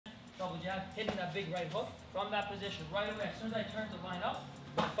double jab, hitting that big right hook from that position right away. As soon as I turn to line up,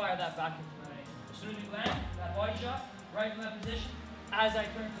 fire that back into that angle. As soon as you land that body shot, right from that position, as I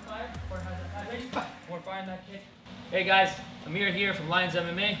turn to fire, or has it ready, we're firing that kick. Hey guys, Amir here from Lions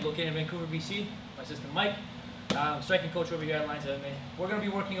MMA, located in Vancouver, BC. My assistant Mike, striking coach over here at Lions MMA. We're going to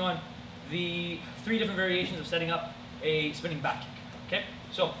be working on the 3 different variations of setting up a spinning back kick. Okay,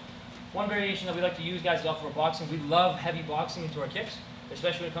 so one variation that we like to use, guys, is off of our boxing. We love heavy boxing into our kicks,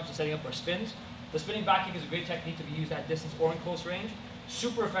 especially when it comes to setting up our spins. The spinning back kick is a great technique to be used at distance or in close range.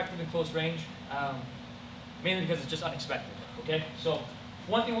 Super effective in close range, mainly because it's just unexpected. Okay, so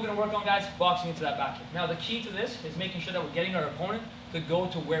one thing we're going to work on, guys, boxing into that back kick. Now the key to this is making sure that we're getting our opponent to go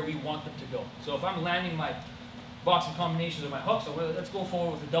to where we want them to go. So if I'm landing my boxing combinations or my hooks, so let's go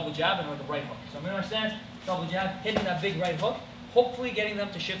forward with a double jab and with the right hook. So I'm in our stance, double jab, hitting that big right hook, hopefully getting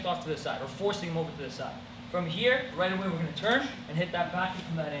them to shift off to the side or forcing them over to the side. From here, right away, we're going to turn and hit that back kick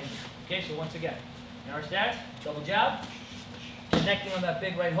from that angle. Okay, so once again, in our stance, double jab, connecting on that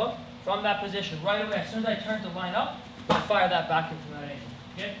big right hook from that position right away. As soon as I turn to line up, fire that back kick from that angle.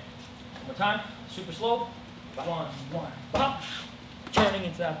 Okay, one more time, super slow. 1, 1, pop, turning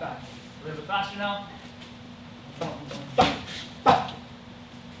into that back. A little bit faster now.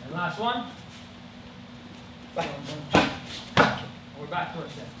 And last one. We're back to our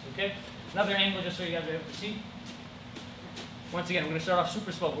stance, okay? Another angle just so you guys are able to see. Once again, we're going to start off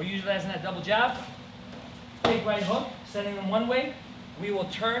super slow. We're utilizing that double jab, big right hook, setting them one way. We will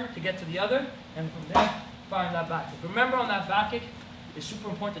turn to get to the other, and from there, firing that back kick. Remember, on that back kick, it's super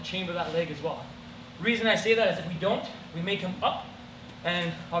important to chamber that leg as well. The reason I say that is if we don't, we make him up,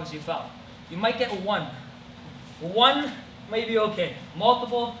 and obviously a foul. You might get a 1. 1 may be okay.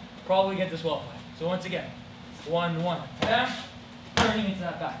 Multiple, probably get disqualified. So once again, 1, 1. Down, turning into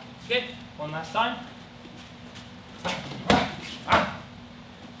that back. Okay, one last time.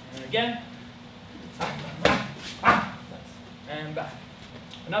 And again. And back.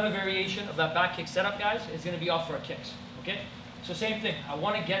 Another variation of that back kick setup, guys, is going to be off for our kicks. Okay, so same thing. I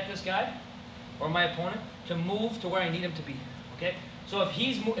want to get this guy or my opponent to move to where I need him to be. Okay, so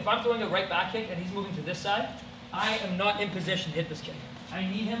if I'm throwing a right back kick and he's moving to this side, I am not in position to hit this kick. I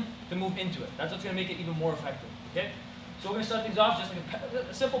need him to move into it. That's what's going to make it even more effective. Okay, so we're going to start things off just like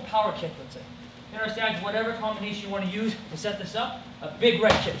a simple power kick, let's say. In our stance, whatever combination you want to use to set this up, a big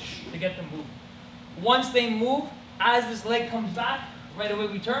right kick to get them moving. Once they move, as this leg comes back, right away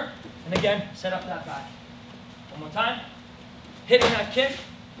we turn, and again, set up that back. One more time. Hitting that kick,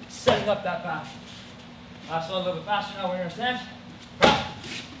 setting up that back. Last one a little bit faster now, we're in our stance.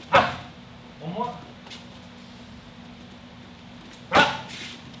 One more. And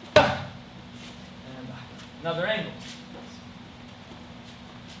back. Another angle.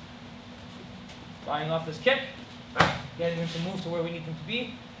 Firing off this kick, getting him to move to where we need him to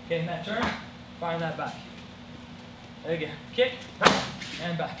be, getting that turn, firing that back. Again, kick,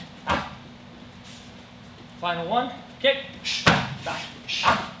 and back. Final one, kick, back.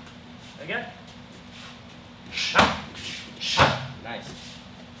 Again. Nice.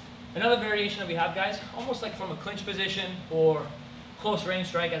 Another variation that we have, guys, almost like from a clinch position or close range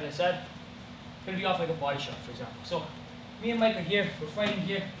strike, as I said, going to be off like a body shot, for example. So, me and Mike are here, we're fighting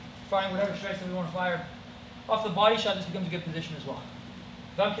here, firing whatever strikes that we want to fire. Off the body shot, this becomes a good position as well.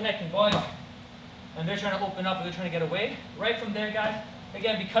 If I'm connecting body, and they're trying to open up or they're trying to get away, right from there, guys,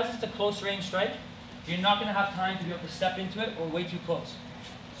 again, because it's a close range strike, you're not going to have time to be able to step into it or way too close.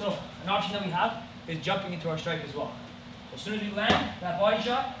 So an option that we have is jumping into our strike as well. So as soon as we land that body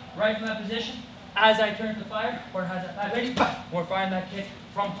shot, right from that position, as I turn to fire, or has that ready, we're firing that kick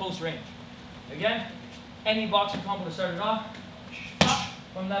from close range. Again, any boxing combo to start it off,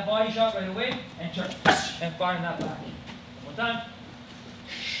 from that body shot right away, and turn, and firing that back. One more time.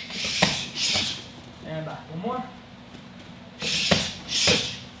 And back. One more.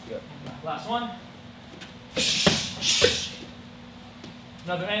 Good. Last one.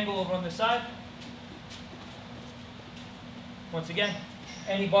 Another angle over on this side. Once again,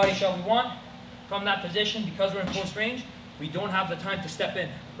 any body shot we want. From that position, because we're in close range, we don't have the time to step in,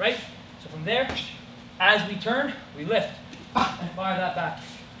 right? So from there, as we turn, we lift and fire that back.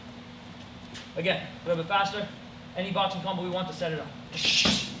 Again, a little bit faster. Any boxing combo we want to set it up.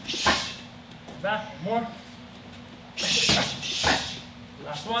 Back, more.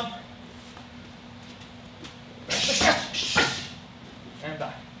 Last one. And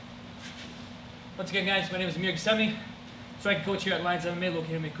back. Once again, guys, my name is Amir Ghassemi, striking coach here at Lions MMA,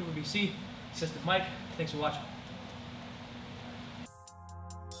 located in Vancouver, BC. Assistant Mike. Thanks for watching.